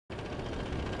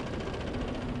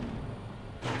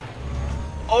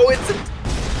Oh,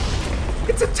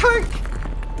 it's a tank.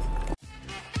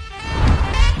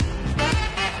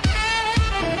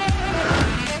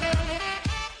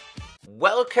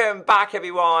 Welcome back,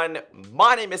 everyone.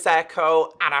 My name is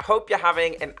Echo, and I hope you're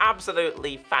having an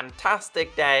absolutely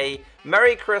fantastic day.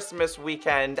 Merry Christmas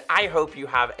weekend. I hope you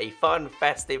have a fun,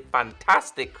 festive,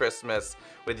 fantastic Christmas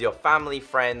with your family,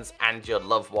 friends, and your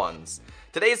loved ones.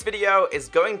 Today's video is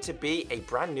going to be a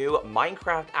brand new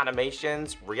Minecraft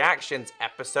animations reactions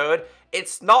episode.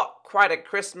 It's not quite a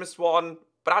Christmas one,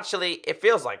 but actually it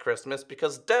feels like Christmas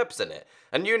because DERP's in it.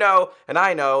 And you know, and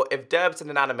I know, if DERP's in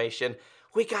an animation,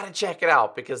 we gotta check it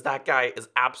out because that guy is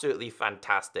absolutely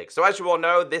fantastic. So as you all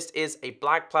know, this is a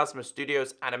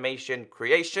BlackPlasmaStudios animation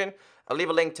creation. I'll leave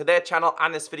a link to their channel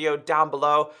and this video down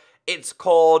below. It's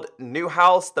called New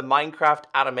House, the Minecraft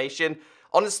animation.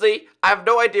 Honestly, I have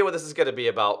no idea what this is gonna be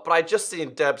about, but I just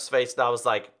seen DERP's face and I was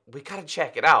like, we gotta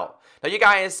check it out. Now you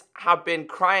guys have been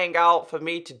crying out for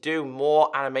me to do more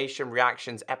animation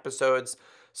reactions episodes.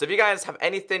 So if you guys have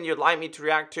anything you'd like me to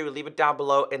react to, leave it down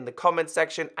below in the comment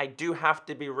section. I do have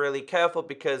to be really careful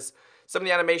because some of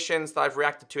the animations that I've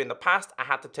reacted to in the past, I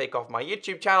had to take off my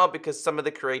YouTube channel because some of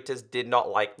the creators did not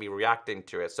like me reacting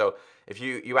to it. So if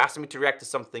you asked me to react to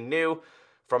something new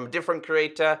from a different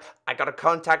creator, I gotta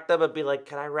contact them and be like,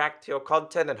 can I react to your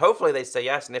content? And hopefully they say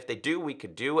yes, and if they do, we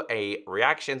could do a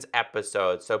reactions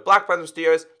episode. So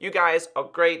BlackPlasmaStudios, you guys are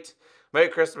great. Merry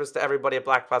Christmas to everybody at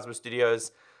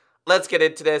BlackPlasmaStudios. Let's get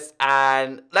into this,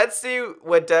 and let's see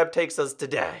where DERP takes us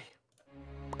today.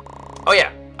 Oh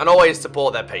yeah, and always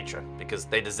support their patron, because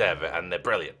they deserve it, and they're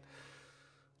brilliant.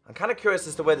 I'm kind of curious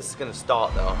as to where this is going to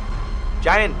start, though.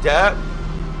 Giant DERP?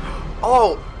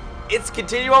 Oh, it's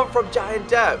continuing on from Giant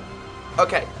DERP.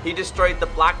 Okay, he destroyed the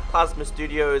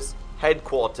BlackPlasmaStudios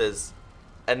headquarters,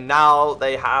 and now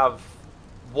they have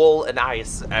wool and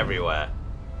ice everywhere.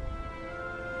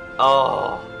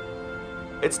 Oh.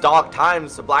 It's dark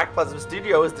times for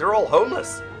BlackPlasmaStudios. They're all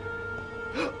homeless.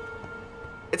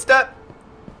 It's DERP.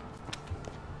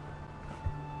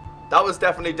 That was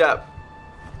definitely DERP.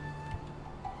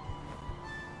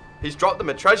 He's dropped them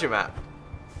a treasure map.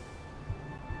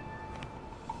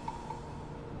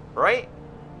 Right?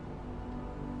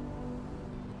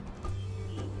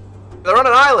 They're on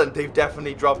an island. They've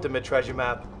definitely dropped him a treasure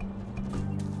map.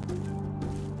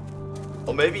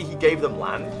 Or maybe he gave them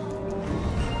land.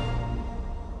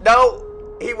 No,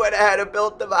 he went ahead and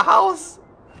built them a house.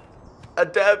 A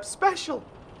DERP special.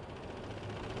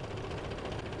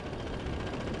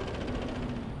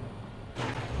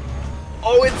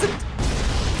 Oh,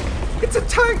 it's a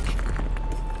tank.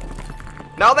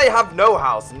 Now they have no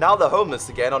house, and now they're homeless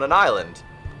again on an island.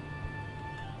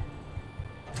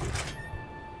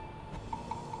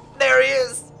 There he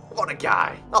is. What a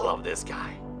guy. I love this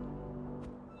guy.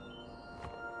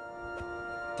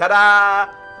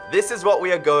 Ta-da! This is what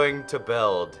we are going to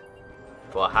build.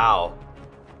 Well, how?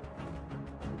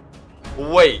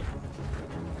 Wait.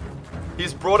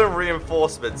 He's brought in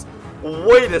reinforcements.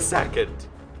 Wait a second.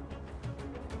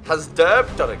 Has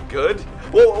DERP done it good?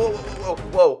 Whoa.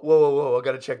 I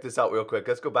gotta check this out real quick.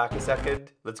 Let's go back a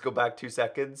second. Let's go back 2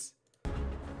 seconds.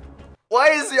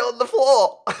 Why is he on the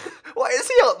floor? Why is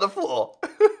he on the floor?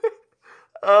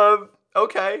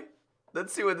 Okay.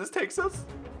 Let's see where this takes us.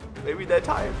 Maybe they're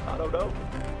tired. I don't know.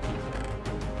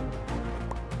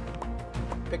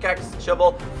 Pickaxe,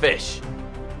 shovel, fish.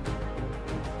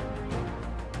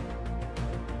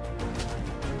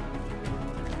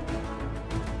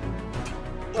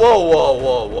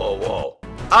 Whoa.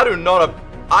 I do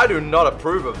not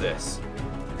approve of this.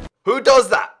 Who does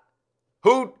that?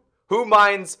 Who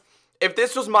minds? If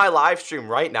this was my live stream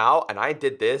right now and I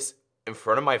did this in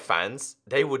front of my fans,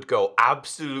 they would go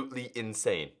absolutely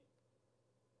insane.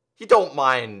 You don't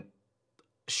mine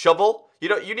shovel?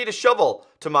 You need a shovel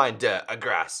to mine dirt or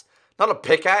grass, not a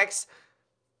pickaxe.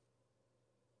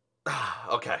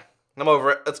 Okay, I'm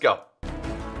over it. Let's go.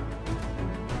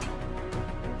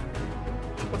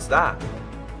 What's that?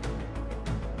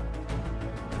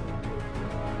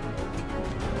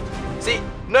 See,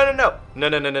 no.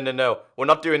 We're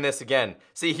not doing this again.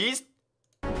 See, he's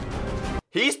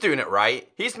doing it right.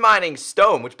 He's mining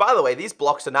stone, which, by the way, these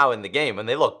blocks are now in the game and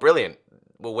they look brilliant.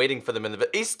 We're waiting for them in the...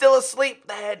 He's still asleep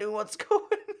there, dude. What's going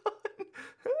on?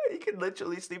 He can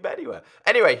literally sleep anywhere.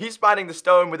 Anyway, he's mining the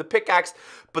stone with a pickaxe.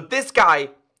 But this guy,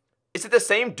 is it the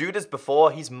same dude as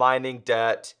before? He's mining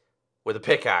dirt with a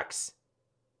pickaxe.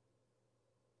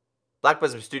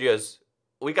 BlackPlasmaStudios,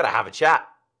 we gotta have a chat.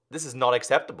 This is not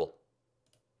acceptable.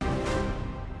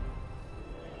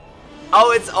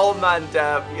 Oh, it's old man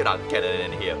DERP. You're not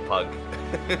getting in here, punk.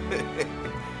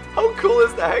 How cool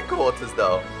is the headquarters,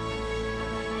 though?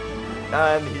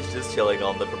 And he's just chilling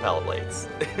on the propeller blades.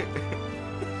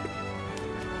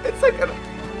 It's like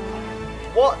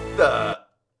what the?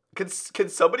 Can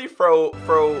somebody throw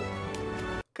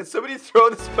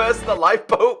this person a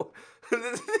lifeboat?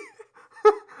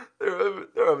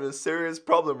 They're having a serious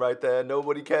problem right there.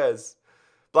 Nobody cares.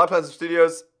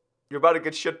 BlackPlasmaStudios, you're about to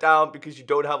get shut down because you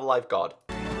don't have a lifeguard.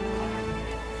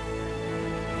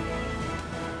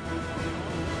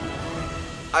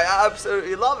 I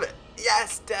absolutely love it.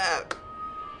 Yes, DERP.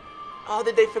 Oh,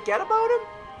 did they forget about him?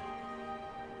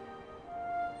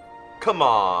 Come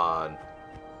on.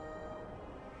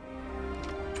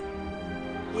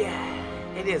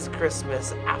 Yeah, it is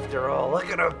Christmas after all. Look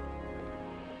at him.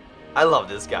 I love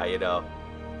this guy, you know.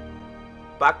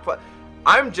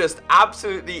 I'm just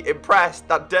absolutely impressed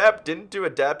that DERP didn't do a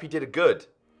DERP, he did a good.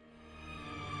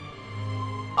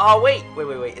 Oh, wait.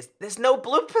 There's no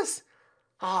bloopers.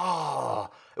 Oh,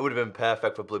 it would have been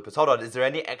perfect for bloopers. Hold on, is there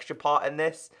any extra part in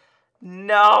this?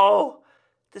 No.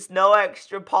 There's no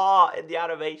extra part in the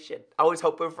animation. I was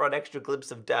hoping for an extra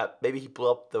glimpse of DERP. Maybe he blew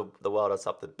up the world or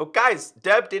something. But guys,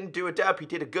 DERP didn't do a DERP, he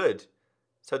did a good.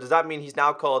 So does that mean he's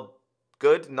now called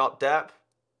good, not DERP?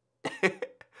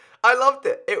 I loved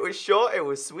it. It was short, it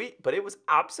was sweet, but it was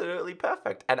absolutely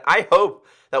perfect. And I hope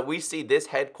that we see this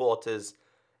headquarters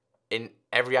in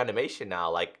every animation now,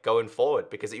 like going forward,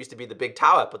 because it used to be the big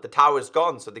tower, but the tower's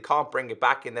gone, so they can't bring it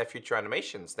back in their future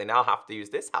animations. They now have to use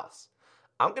this house.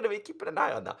 I'm going to be keeping an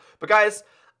eye on that. But guys,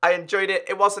 I enjoyed it.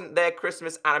 It wasn't their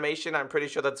Christmas animation. I'm pretty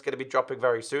sure that's going to be dropping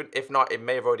very soon. If not, it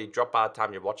may have already dropped by the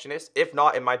time you're watching this. If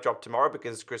not, it might drop tomorrow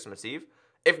because it's Christmas Eve.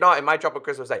 If not, it might drop on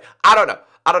Christmas Day. I don't know.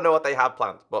 I don't know what they have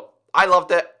planned, but I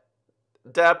loved it.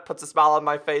 DERP puts a smile on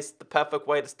my face. The perfect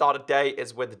way to start a day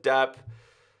is with DERP.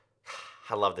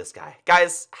 I love this guy.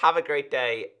 Guys, have a great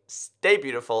day. Stay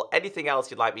beautiful. Anything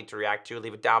else you'd like me to react to,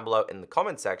 leave it down below in the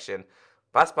comment section.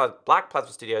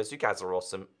 BlackPlasmaStudios, you guys are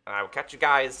awesome. And I will catch you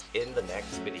guys in the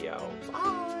next video.